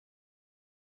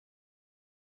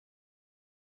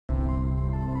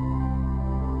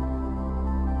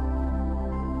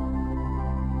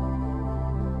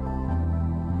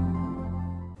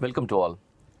Welcome to all.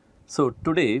 So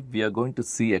today we are going to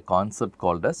see a concept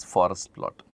called as forest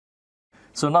plot.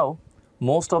 So now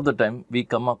most of the time we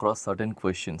come across certain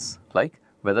questions like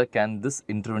whether can this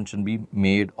intervention be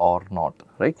made or not,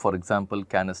 right? For example,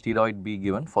 can a steroid be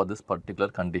given for this particular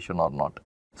condition or not?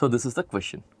 So this is the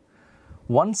question.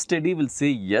 One study will say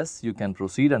yes, you can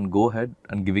proceed and go ahead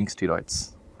and giving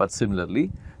steroids. But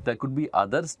similarly, there could be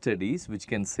other studies which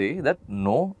can say that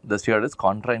no, the steroid is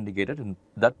contraindicated in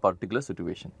that particular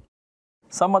situation.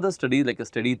 Some other studies like a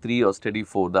study 3 or study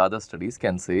 4, the other studies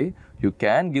can say you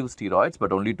can give steroids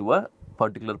but only to a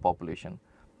particular population.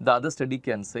 The other study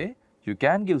can say you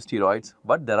can give steroids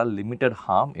but there are limited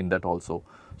harm in that also.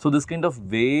 So this kind of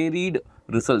varied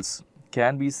results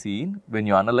can be seen when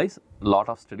you analyze a lot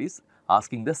of studies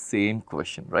asking the same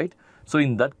question, right? So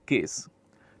in that case,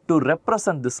 to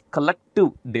represent this collective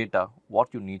data, what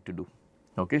you need to do,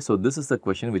 okay? So this is the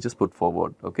question which is put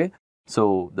forward, okay?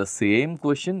 So the same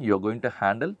question you are going to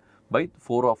handle by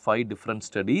 4 or 5 different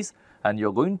studies and you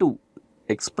are going to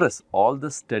express all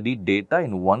the study data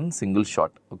in one single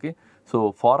shot, okay?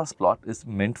 So forest plot is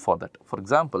meant for that. For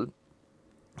example,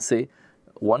 say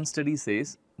one study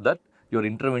says that your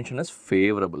intervention is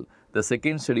favorable. The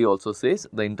second study also says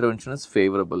the intervention is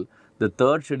favorable. The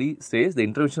third study says the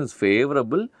intervention is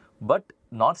favorable but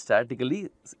not statistically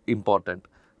important.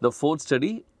 The fourth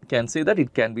study can say that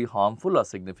it can be harmful or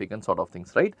significant sort of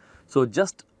things, right? So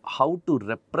just how to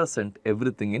represent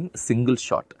everything in single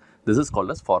shot. This is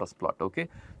called as forest plot, okay?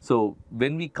 So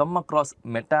when we come across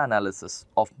meta-analysis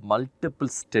of multiple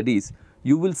studies,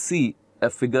 you will see a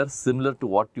figure similar to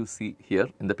what you see here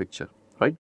in the picture,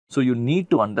 right? So you need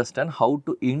to understand how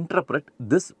to interpret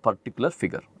this particular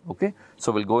figure, okay?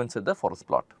 So we'll go inside the forest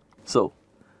plot.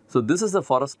 So this is the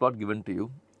forest plot given to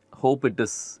you. Hope it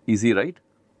is easy, right?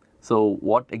 So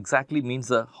what exactly means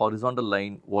the horizontal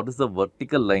line? What is the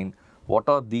vertical line? What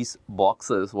are these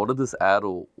boxes? What is this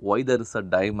arrow? Why there is a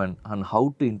diamond and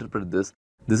how to interpret this?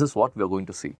 This is what we are going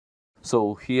to see.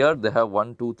 So here they have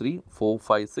 1, 2, 3, 4,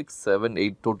 5, 6, 7,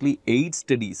 8, totally 8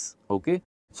 studies, okay?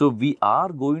 So we are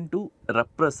going to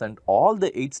represent all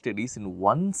the 8 studies in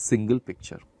one single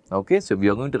picture, okay? So we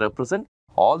are going to represent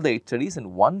all the 8 studies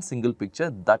in one single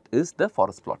picture, that is the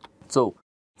forest plot. So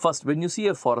first, when you see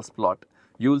a forest plot,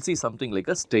 you will see something like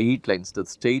a straight line, the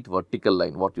straight vertical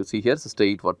line. What you see here is a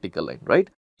straight vertical line, right?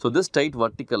 So this straight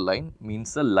vertical line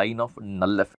means a line of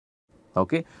null effect,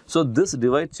 okay? So this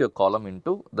divides your column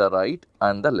into the right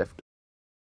and the left,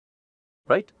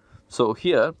 right? So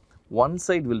here, one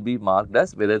side will be marked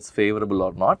as whether it's favorable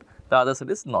or not, the other side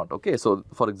is not, okay? So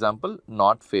for example,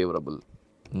 not favorable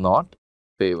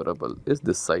is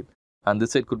this side and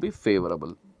this side could be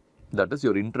favorable. That is,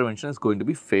 your intervention is going to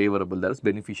be favorable, that is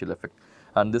beneficial effect,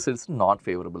 and this is not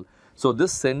favorable. So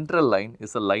this central line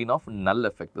is a line of null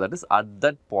effect, that is at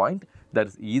that point there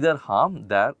is either harm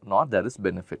there nor there is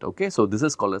benefit, okay? So this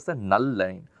is called as the null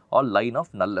line or line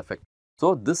of null effect.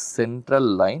 So this central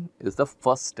line is the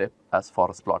first step as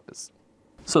forest plot is.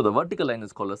 So the vertical line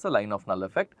is called as the line of null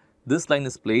effect. This line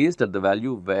is placed at the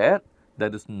value where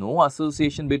there is no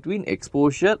association between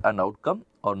exposure and outcome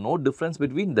or no difference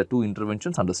between the two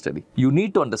interventions under study. You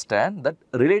need to understand that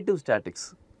relative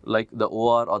statics like the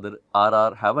OR or the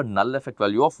RR have a null effect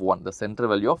value of 1, the central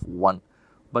value of 1.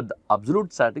 But the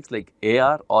absolute statics like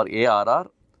AR or ARR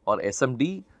or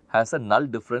SMD has a null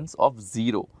difference of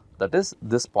 0, that is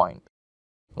this point.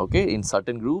 Okay, in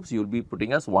certain groups you will be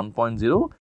putting as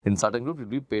 1.0, in certain groups it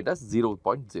will be paid as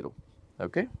 0.0.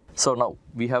 Okay, so now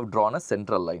we have drawn a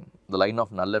central line, the line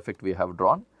of null effect we have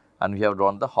drawn, and we have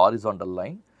drawn the horizontal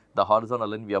line. The horizontal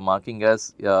line we are marking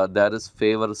as there is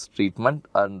favors treatment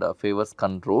and favors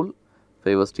control,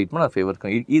 favors treatment or favor,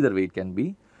 either way it can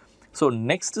be. So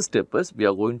next step is we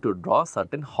are going to draw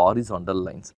certain horizontal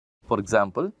lines. For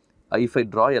example, if I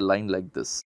draw a line like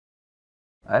this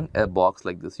and a box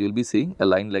like this, you will be seeing a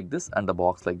line like this and a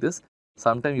box like this.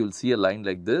 Sometimes you will see a line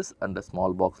like this and a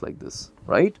small box like this,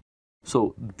 right?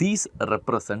 So these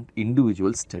represent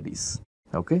individual studies,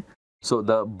 okay? So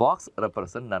the box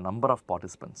represents the number of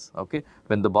participants, okay?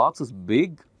 When the box is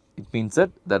big, it means that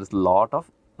there is a lot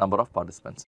of number of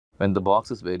participants. When the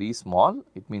box is very small,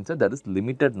 it means that there is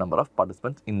limited number of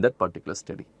participants in that particular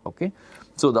study, okay?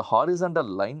 So the horizontal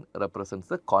line represents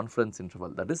the confidence interval,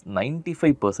 that is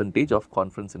 95% of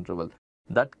confidence interval.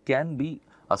 That can be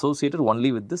associated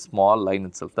only with this small line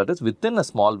itself, that is within a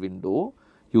small window,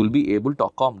 you will be able to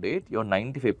accommodate your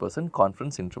 95%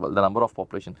 confidence interval, the number of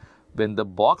population. When the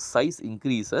box size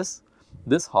increases,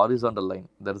 this horizontal line,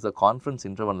 there is a confidence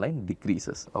interval line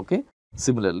decreases, okay?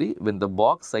 Similarly, when the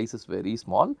box size is very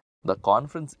small, the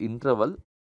confidence interval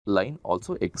line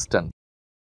also extends.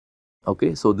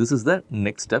 Okay, so this is the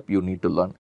next step you need to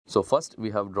learn. So first we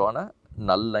have drawn a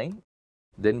null line,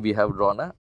 then we have drawn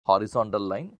a horizontal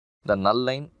line. The null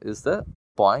line is the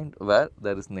point where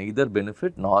there is neither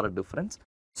benefit nor a difference.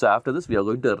 So after this we are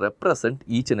going to represent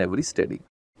each and every study.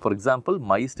 For example,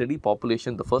 my study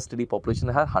population, the first study population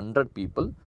had 100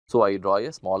 people. So I draw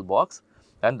a small box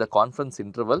and the confidence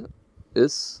interval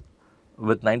is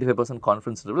with 95%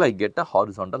 confidence interval, I get a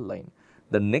horizontal line.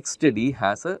 The next study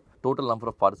has a total number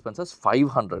of participants as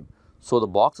 500. So the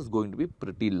box is going to be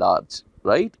pretty large,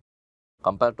 right?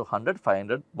 Compared to 100,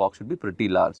 500 box should be pretty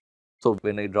large. So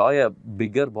when I draw a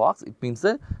bigger box, it means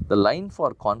that the line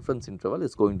for confidence interval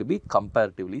is going to be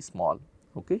comparatively small.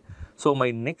 Okay. So my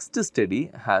next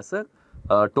study has a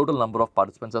total number of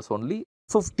participants as only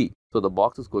 50. So the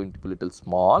box is going to be little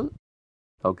small.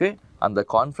 Okay, and the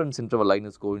confidence interval line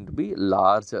is going to be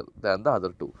larger than the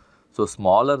other two. So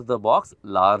smaller the box,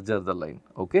 larger the line.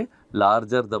 Okay,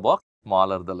 larger the box,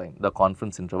 smaller the line, the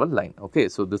confidence interval line. Okay,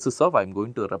 so this is how I'm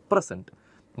going to represent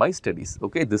my studies.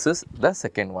 Okay, this is the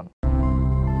second one.